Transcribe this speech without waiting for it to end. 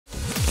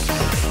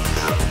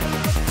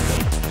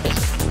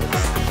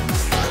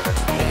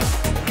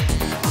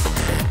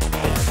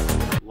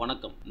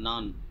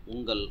நான்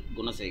உங்கள்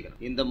குணசேகரன்.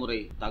 இந்த முறை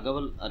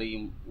தகவல்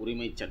அறியும்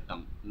உரிமை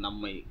சட்டம்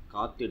நம்மை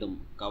காத்திடும்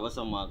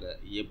கவசமாக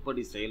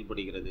எப்படி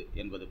செயல்படுகிறது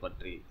என்பது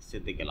பற்றி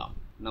சிந்திக்கலாம்.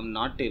 நம்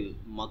நாட்டில்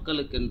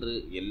மக்களுக்கென்று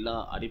எல்லா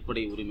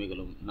அடிப்படை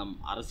உரிமைகளும் நம்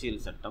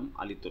அரசியல் சட்டம்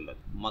அளித்துள்ளது.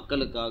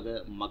 மக்களுக்காக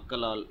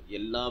மக்களால்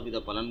எல்லாவித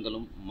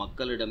பலன்களும்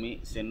மக்களிடமே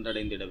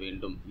சென்றடைந்திட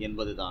வேண்டும்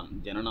என்பதுதான்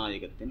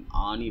ஜனநாயகத்தின்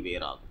ஆணி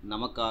வேராகும்.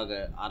 நமக்காக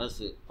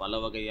அரசு பல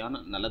வகையான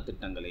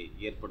நலத்திட்டங்களை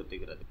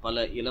ஏற்படுத்துகிறது,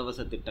 பல இலவச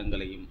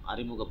திட்டங்களையும்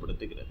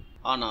அறிமுகப்படுத்துகிறது.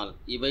 ஆனால்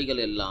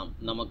இவைகள் எல்லாம்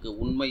நமக்கு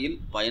உண்மையில்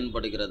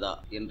பயன்படுகிறதா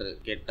என்று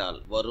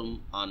கேட்டால் வரும்,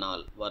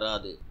 ஆனால்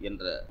வராது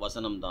என்ற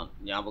வசனம்தான்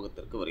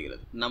ஞாபகத்திற்கு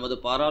வருகிறது. நமது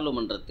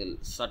பாராளுமன்றத்தில்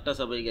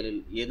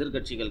சட்டசபைகளில்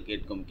எதிர்க்கட்சிகள்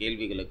கேட்கும்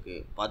கேள்விகளுக்கு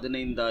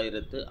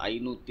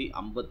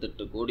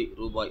 15,558 கோடி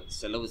ரூபாய்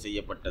செலவு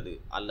செய்யப்பட்டது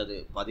அல்லது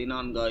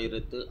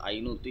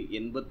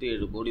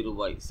 14,587 கோடி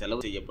ரூபாய்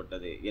செலவு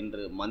செய்யப்பட்டது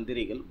என்று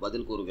மந்திரிகள்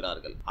பதில்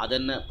கூறுகிறார்கள்.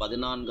 அதென்ன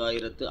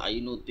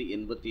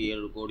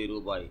 14,587 கோடி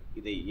ரூபாய்,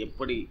 இதை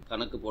எப்படி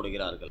கணக்கு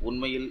போடுகிறார்கள்?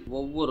 உண்மையில்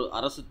ஒவ்வொரு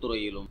அரசு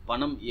துறையிலும்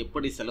பணம்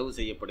எப்படி செலவு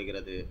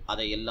செய்யப்படுகிறது,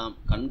 அதையெல்லாம்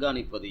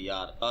கண்காணிப்பது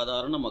யார்?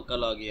 சாதாரண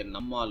மக்களாகிய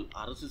நம்மால்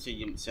அரசு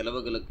செய்யும்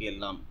செலவுகளுக்கு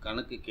எல்லாம்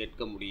கணக்கு கேட்க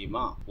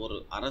முடியுமா? ஒரு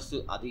அரசு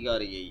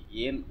அதிகாரியை,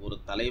 ஏன் ஒரு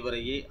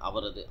தலைவரையே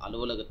அவரது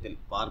அலுவலகத்தில்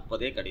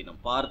பார்ப்பதே கடினம்.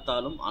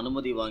 பார்த்தாலும்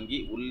அனுமதி வாங்கி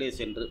உள்ளே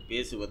சென்று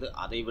பேசுவது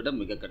அதைவிட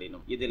மிக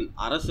கடினம். இதில்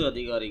அரசு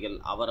அதிகாரிகள்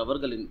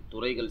அவரவர்களின்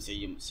துறைகள்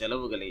செய்யும்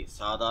செலவுகளை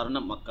சாதாரண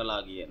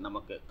மக்களாகிய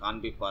நமக்கு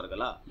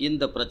காண்பிப்பார்களா?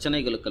 இந்த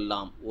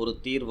பிரச்சனைகளுக்கெல்லாம் ஒரு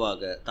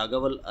தீர்வாக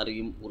தகவல்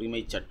அறியும்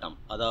உரிமை சட்டம்,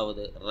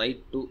 அதாவது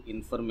ரைட் டு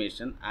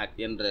இன்ஃபர்மேஷன்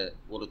ஆக்ட் என்ற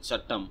ஒரு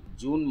சட்டம்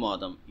ஜூன்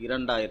மாதம்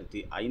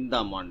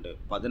 2005ஆம் ஆண்டு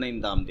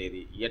 15ஆம்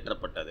தேதி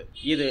இயற்றப்பட்டது.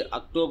 இது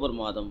அக்டோபர்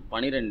மாதம்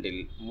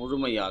 12இல்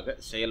முழுமையாக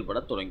செயல்பட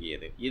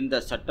தொடங்கியது. இந்த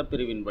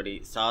சட்டப்பிரிவின்படி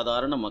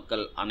சாதாரண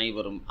மக்கள்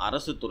அனைவரும்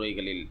அரசு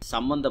துறைகளில்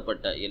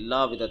சம்பந்தப்பட்ட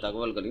எல்லாவித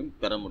தகவல்களையும்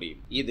பெற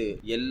முடியும். இது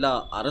எல்லா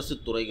அரசு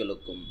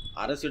துறைகளுக்கும்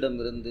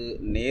அரசிடமிருந்து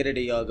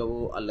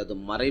நேரடியாகவோ அல்லது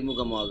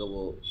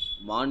மறைமுகமாகவோ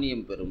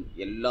மானியம் பெறும்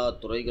எல்லா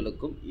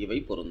துறைகளுக்கும் இவை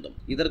பொருந்தும்.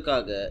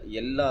 இதற்காக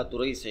எல்லா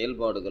துறை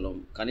செயல்பாடுகளும்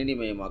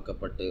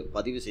கணினிமயமாக்கப்பட்டு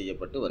பதிவு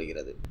செய்யப்பட்டு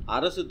வருகிறது.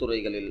 அரசு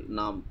துறைகளில்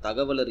நாம்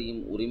தகவல்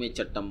அறியும் உரிமை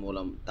சட்டம்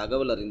மூலம்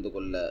தகவல் அறிந்து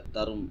கொள்ள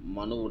தரும்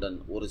மனுவுடன்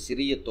ஒரு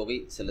சிறிய தொகை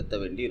செலுத்த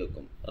வேண்டி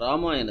இருக்கும்.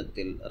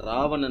 ராமாயணத்தில்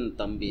ராவணன்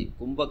தம்பி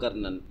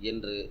கும்பகர்ணன்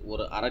என்று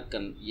ஒரு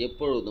அரக்கன்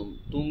எப்பொழுதும்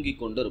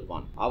தூங்கிக்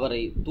கொண்டிருப்பான்.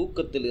 அவரை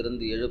தூக்கத்தில்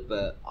இருந்து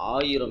எழுப்ப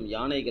 1000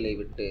 யானைகளை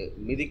விட்டு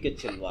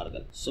மிதிக்கச்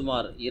செல்வார்கள்.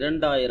 சுமார்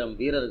 2000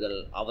 வீரர்கள்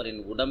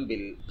அவரின்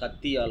உடம்பில்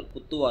கத்தியால்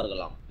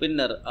குத்துவார்களாம்.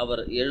 பின்னர்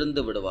அவர்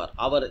எழுந்து விடுவார்.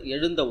 அவர்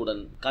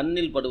எழுந்தவுடன்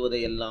கண்ணில்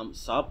படுவதையெல்லாம்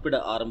சாப்பிட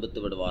ஆரம்பித்து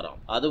விடுவாராம்.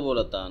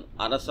 அதுபோலத்தான்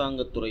அரசாங்க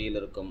துறையில்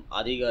இருக்கும்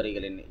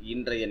அதிகாரிகளின்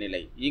இன்றைய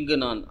நிலை. இங்கு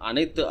நான்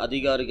அனைத்து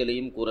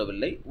அதிகாரிகளையும்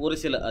கூறவில்லை, ஒரு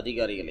சில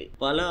அதிகாரிகளை.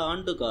 பல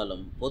ஆண்டு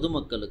காலம்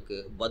பொதுமக்களுக்கு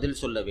பதில்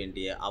சொல்ல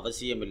வேண்டிய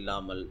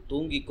அவசியமில்லாமல்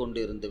தூங்கிக் கொண்டு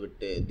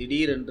இருந்துவிட்டு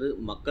திடீரென்று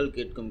மக்கள்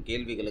கேட்கும்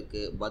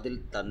கேள்விகளுக்கு பதில்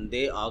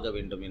தந்தே ஆக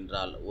வேண்டும்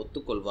என்றால்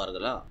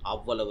ஒத்துக்கொள்வார்களா?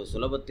 அவ்வளவு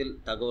சுலபத்தில்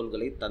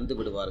தகவல்களை தந்து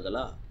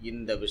விடுவார்களா?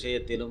 இந்த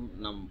விஷயத்திலும்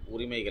நம்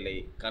உரிமைகளை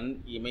கண்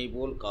இமை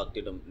போல்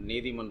காத்திடும்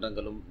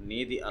நீதிமன்றங்களும்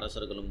நீதி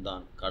அரசர்களும்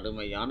தான்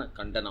கடுமையான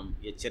கண்டனம்,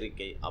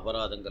 எச்சரிக்கை,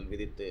 அபராதங்கள்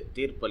விதித்து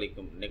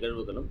தீர்ப்பளிக்கும்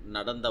நிகழ்வுகளும்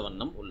நடந்த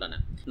வண்ணம் உள்ளன.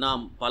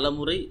 நாம்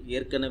பலமுறை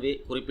ஏற்கனவே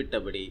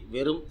குறிப்பிட்டபடி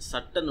வெறும்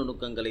சட்ட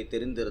நுணுக்கங்களை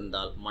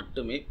தெரிந்திருந்தால்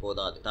மட்டுமே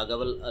போதாது.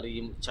 தகவல்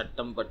அறியும்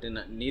சட்டம்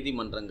பற்றின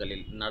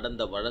நீதிமன்றங்களில்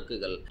நடந்த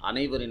வழக்குகள்,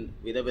 அனைவரின்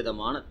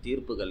விதவிதமான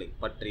தீர்ப்புகளை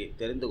பற்றி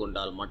தெரிந்து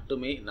கொண்டால்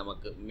மட்டுமே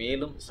நமக்கு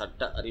மேலும் சட்ட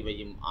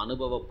அறிவையும்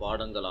அனுபவ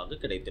பாடங்களாக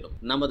கிடைத்திடும்.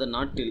 நமது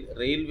நாட்டில்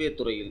ரயில்வே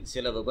துறையில்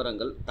சில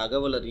விவரங்கள்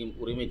தகவல் அறியும்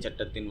உரிமை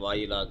சட்டத்தின்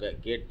வாயிலாக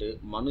கேட்டு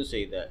மனு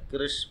செய்த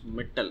கிரிஷ்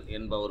மிட்டல்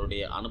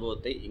என்பவருடைய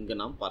அனுபவத்தை இங்கு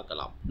நாம்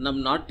பார்க்கலாம். நம்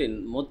நாட்டின்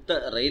மொத்த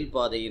ரயில்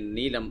பாதையின்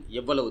நீளம்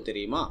எவ்வளவு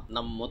தெரியுமா?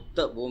 நம்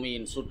மொத்த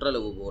பூமியின்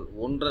சுற்றளவு போல்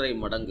 1.5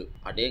 மடங்கு.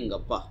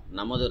 அடேங்கப்பா!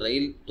 நமது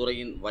ரயில்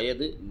துறையின்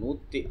வயது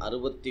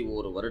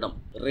 161 வருடம்.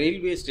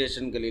 ரயில்வே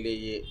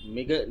ஸ்டேஷன்களிலேயே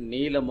மிக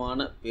நீளமான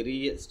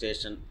பெரிய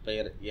ஸ்டேஷன்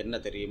பெயர் என்ன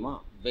தெரியுமா?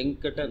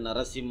 வெங்கட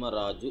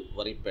நரசிம்மராஜு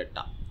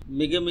வரிப்பேட்டா.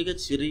 மிக மிக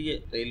சிறிய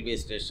ரயில்வே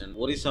ஸ்டேஷன்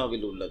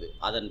ஒரிசாவில் உள்ளது.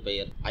 அதன்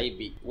பெயர்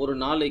ஐபி. ஒரு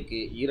நாளைக்கு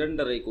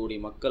 2.5 கோடி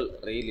மக்கள்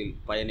ரயிலில்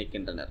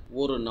பயணிக்கின்றனர்.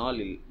 ஒரு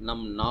நாளில்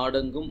நம்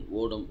நாடெங்கும்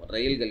ஓடும்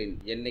ரயில்களின்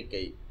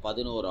எண்ணிக்கை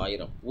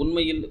 11,000.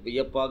 உண்மையில்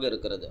வியப்பாக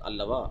இருக்கிறது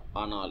அல்லவா?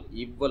 ஆனால்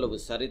இவ்வளவு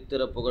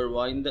சரித்திர புகழ்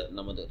வாய்ந்த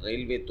நமது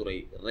ரயில்வே துறை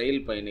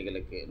ரயில்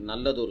பயணிகளுக்கு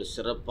நல்லதொரு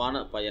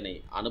சிறப்பான பயனை,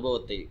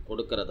 அனுபவத்தை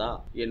கொடுக்கிறதா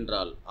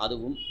என்றால்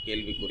அதுவும்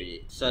கேள்விக்குறியே.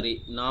 சரி,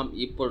 நாம்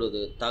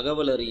இப்பொழுது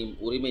தகவல் அறியும்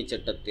உரிமை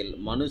சட்டத்தில்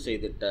மனு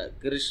செய்திட்ட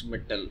கிரிஷ்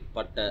மிட்டல்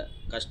பட்ட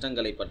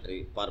கஷ்டங்களை பற்றி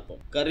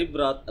பார்ப்போம். கரீப்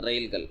ராத்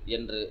ரயில்கள்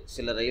என்று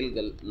சில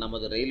ரயில்கள்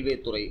நமது ரயில்வே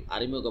துறை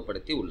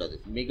அறிமுகப்படுத்தி உள்ளது.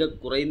 மிக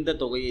குறைந்த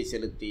தொகையை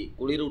செலுத்தி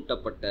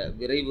குளிரூட்டப்பட்ட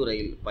விரைவு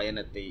ரயில்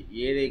பயணத்தை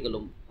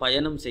ஏழைகளும்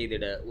பயணம்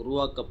செய்திட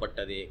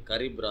உருவாக்கப்பட்டதே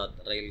கரீப் ராத்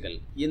ரயில்கள்.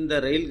 இந்த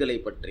ரயில்களை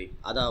பற்றி,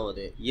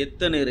 அதாவது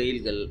எத்தனை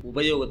ரயில்கள்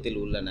உபயோகத்தில்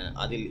உள்ளன,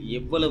 அதில்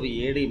எவ்வளவு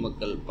ஏழை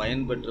மக்கள்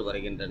பயன்பெற்று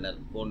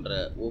வருகின்றனர் போன்ற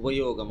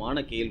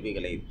உபயோகமான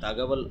கேள்விகளை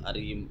தகவல்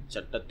அறியும்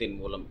சட்டத்தின்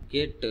மூலம்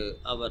கேட்டு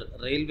அவர்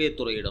ரயில்வே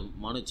துறையிடம் துறையிடம்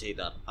மனு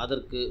செய்தார்.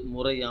 அதற்கு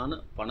முறையான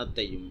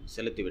பணத்தையும்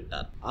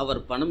செலுத்திவிட்டார். அவர்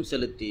பணம்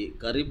செலுத்தி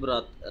கரீப்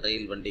ராத்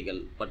ரயில்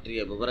வண்டிகள் பற்றிய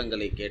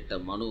விவரங்களை கேட்ட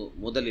மனு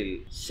முதலில்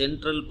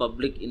சென்ட்ரல்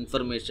பப்ளிக்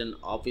இன்ஃபர்மேஷன்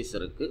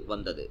ஆபீசருக்கு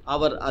வந்தது.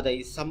 அவர் அதை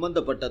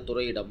சம்பந்தப்பட்ட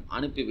துறையிடம்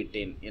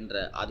அனுப்பிவிட்டேன்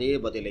என்ற அதே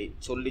பதிலை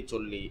சொல்லி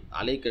சொல்லி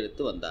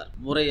அலைக்கழித்து வந்தார்.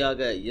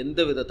 முறையாக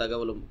எந்தவித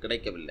தகவலும்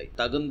கிடைக்கவில்லை.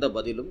 தகுந்த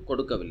பதிலும்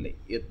கொடுக்கவில்லை.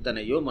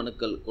 எத்தனையோ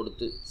மனுக்கள்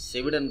கொடுத்து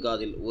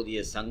செவிடன்காதில் ஊதிய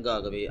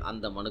சங்காகவே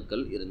அந்த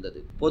மனுக்கள் இருந்தது.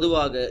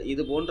 பொதுவாக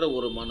இது போன்ற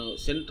ஒரு மனு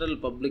சென்ட்ரல்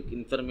பப்ளிக்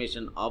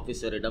இன்ஃபர்மேஷன்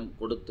ஆபீசரிடம்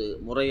கொடுத்து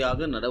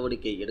முறையாக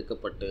நடவடிக்கை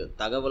எடுக்கப்பட்டு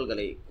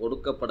தகவல்களை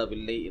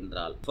கொடுக்கப்படவில்லை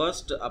என்றால்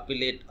ஃபர்ஸ்ட்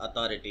அப்பீலேட்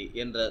அத்தாரிட்டி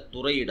என்ற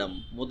துறையிடம்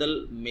முதல்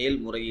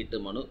மேல்முறையீட்டு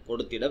மனு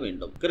கொடுத்திட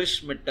வேண்டும். கிறிஸ்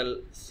மிட்டல்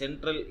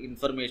சென்ட்ரல்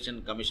இன்ஃபர்மேஷன்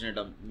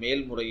கமிஷனிடம்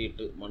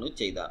மேல்முறையீட்டு மனு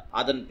செய்தார்.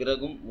 அதன்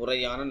பிறகும்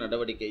முறையான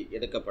நடவடிக்கை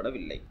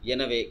எடுக்கப்படவில்லை.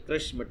 எனவே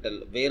கிறிஸ் மிட்டல்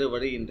வேறு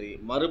வழியின்றி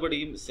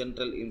மறுபடியும்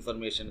சென்ட்ரல்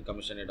இன்ஃபர்மேஷன்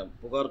கமிஷனிடம்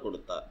புகார்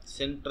கொடுத்தார்.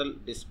 Central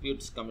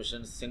disputes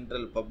commission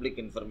central public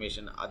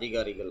information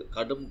அதிகாரிகள்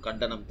கடும்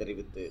கண்டனம்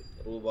தெரிவித்து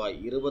ரூபாய்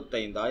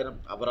 25,000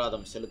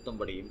 அபராதம்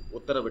செலுத்தும்படியும்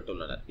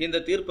உத்தரவிட்டுள்ளனர்.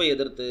 இந்த தீர்ப்பை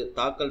எதிர்த்து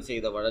தாக்கல்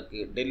செய்த வழக்கு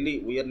டெல்லி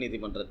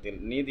உயர்நீதிமன்றத்தில்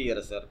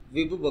நீதியரசர்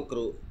விபு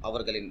பக்ரு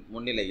அவர்களின்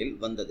முன்னிலையில்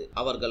வந்தது.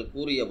 அவர்கள்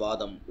கூறிய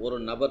வாதம், ஒரு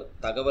நபர்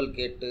தகவல்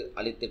கேட்டு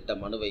அளித்திட்ட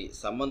மனுவை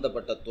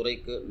சம்பந்தப்பட்ட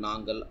துறைக்கு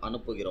நாங்கள்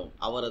அனுப்புகிறோம்.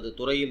 அவரது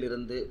துறையில்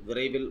இருந்து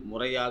விரைவில்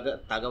முறையாக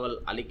தகவல்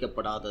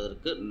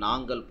அளிக்கப்படாததற்கு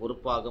நாங்கள்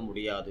பொறுப்பாக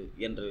முடியாது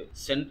என்று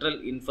சென்ட்ரல்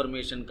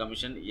இன்ஃபர்மேஷன்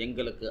கமிஷன்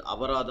எங்களுக்கு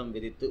அபராதம்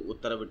விதித்து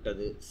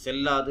உத்தரவிட்டது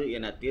செல்லாது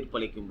என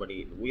தீர்ப்பளிக்கும்படி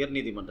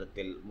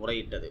உயர்நீதிமன்றத்தில்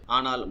முறையிட்டது.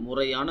 ஆனால்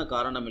முறையான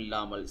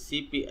காரணமில்லாமல்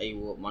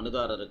சிபிஐஓ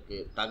மனுதாரருக்கு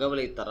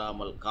தகவலை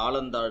தராமல்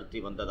காலந்தாழ்த்தி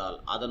வந்ததால்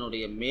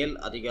அதனுடைய மேல்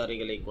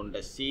அதிகாரிகளை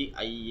கொண்ட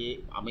CIA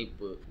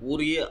அமைப்பு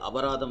உரிய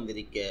அபராதம்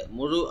விதிக்க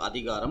முழு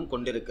அதிகாரம்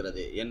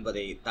கொண்டிருக்கிறது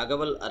என்பதை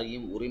தகவல்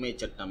அறியும் உரிமை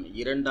சட்டம்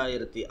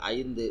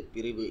 2005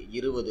 பிரிவு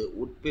 20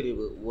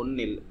 உட்பிரிவு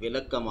 1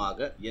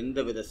 விளக்கமாக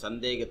எந்தவித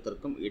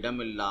சந்தேகத்திற்கும்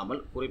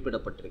இடமில்லாமல்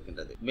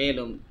குறிப்பிடப்பட்டிருக்கின்றது.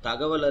 மேலும்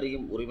தகவல்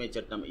அறியும் உரிமை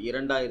சட்டம்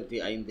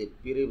 2005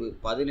 பிரிவு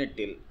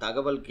 18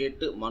 தகவல்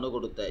கேட்டு மனு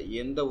கொடுத்த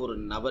எந்த ஒரு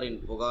நபரின்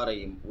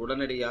புகாரையும்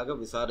உடனடியாக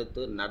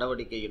விசாரித்து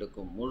நடவடிக்கை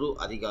எடுக்கும் முழு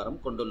அதிகாரம்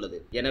கொண்டுள்ளது.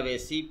 எனவே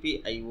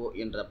சிபிஐஓ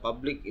என்ற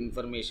பப்ளிக்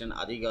இன்ஃபர்மேஷன்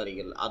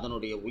அதிகாரிகள்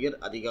அதனுடைய உயர்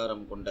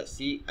அதிகாரம் கொண்ட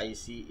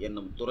CIC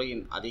என்னும்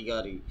துறையின்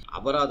அதிகாரி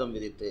அபராதம்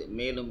விதித்து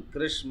மேலும்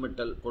கிறிஸ்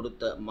மிட்டல்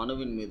கொடுத்த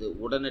மனுவின் மீது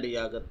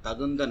உடனடியாக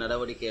தகுந்த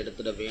நடவடிக்கை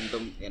எடுத்திட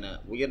வேண்டும் என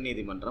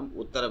உயர்நீதிமன்றம்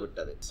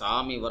உத்தரவிட்டது.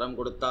 சாமி வரம்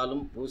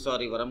கொடுத்தாலும்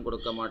பூசாரி வரம்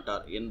கொடுக்க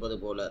மாட்டார் என்பது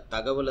போல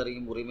தகவல்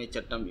அறியும் உரிமை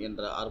சட்டம்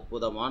என்ற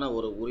அற்புதமான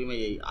ஒரு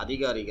உரிமையை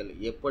அதிகாரிகள்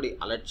எப்படி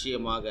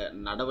அலட்சியமாக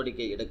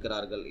நடவடிக்கை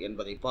எடுக்கிறார்கள்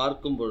என்பதை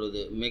பார்க்கும்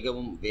பொழுது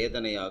மிகவும்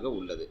வேதனையாக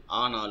உள்ளது.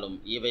 ஆனாலும்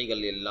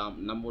இவைகள் எல்லாம்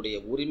நம்முடைய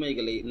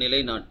உரிமைகளை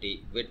நிலைநாட்டி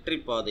வெற்றி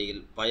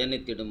பாதையில்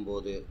பயணித்திடும்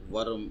போது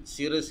வரும்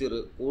சிறு சிறு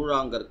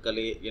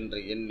கூழாங்கற்களே என்று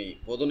எண்ணி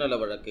பொதுநல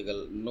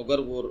வழக்குகள்,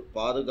 நுகர்வோர்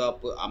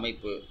பாதுகாப்பு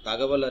அமைப்பு,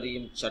 தகவல்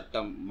அறியும்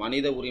சட்டம்,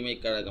 மனித உரிமை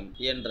கழகம்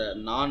என்ற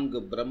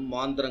 4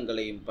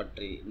 பிரம்மாந்திரங்களையும்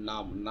பற்றி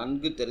நாம்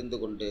நன்கு தெரிந்து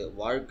கொண்டு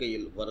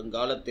வாழ்க்கையில்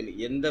வருங்காலத்தில்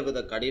எந்தவித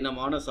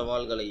கடினமான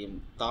சவால்களையும்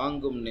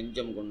தாங்கும்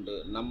நெஞ்சம் கொண்டு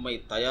நம்மை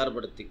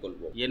தயார்படுத்திக்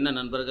கொள்வோம். என்ன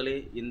நண்பர்களே,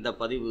 இந்த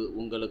பதிவு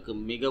உங்களுக்கு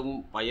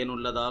மிகவும்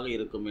பயனுள்ளதாக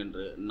இருக்கும்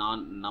என்று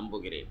நான்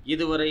நம்புகிறேன்.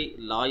 இதுவரை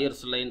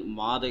லாயர்ஸ் லைன்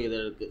மாத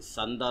இதழுக்கு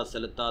சந்தா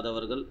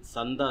செலுத்தாதவர்கள்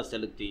சந்தா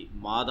செலுத்தி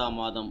மாதா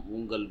மாதம்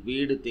உங்கள்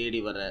வீடு தேடி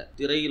வர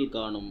திரையில்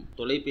காணும்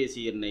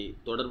தொலைபேசி எண்ணை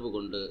தொடர்பு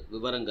கொண்டு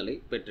விவரங்களை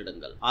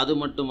பெற்றிடுங்கள். அது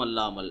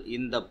மட்டுமல்லாமல்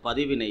இந்த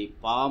பதிவினை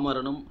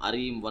பாமரனும்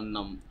அறியும்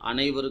வண்ணம்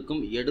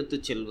அனைவருக்கும்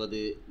எடுத்துச்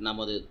செல்வது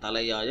நமது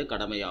தலையாய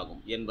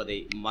கடமையாகும் என்பதை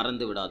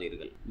மறந்து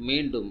விடாதீர்கள்.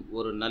 மீண்டும்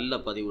ஒரு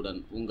நல்ல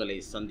பதிவுடன் உங்களை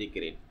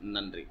சந்திக்கிறேன்.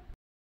 நன்றி.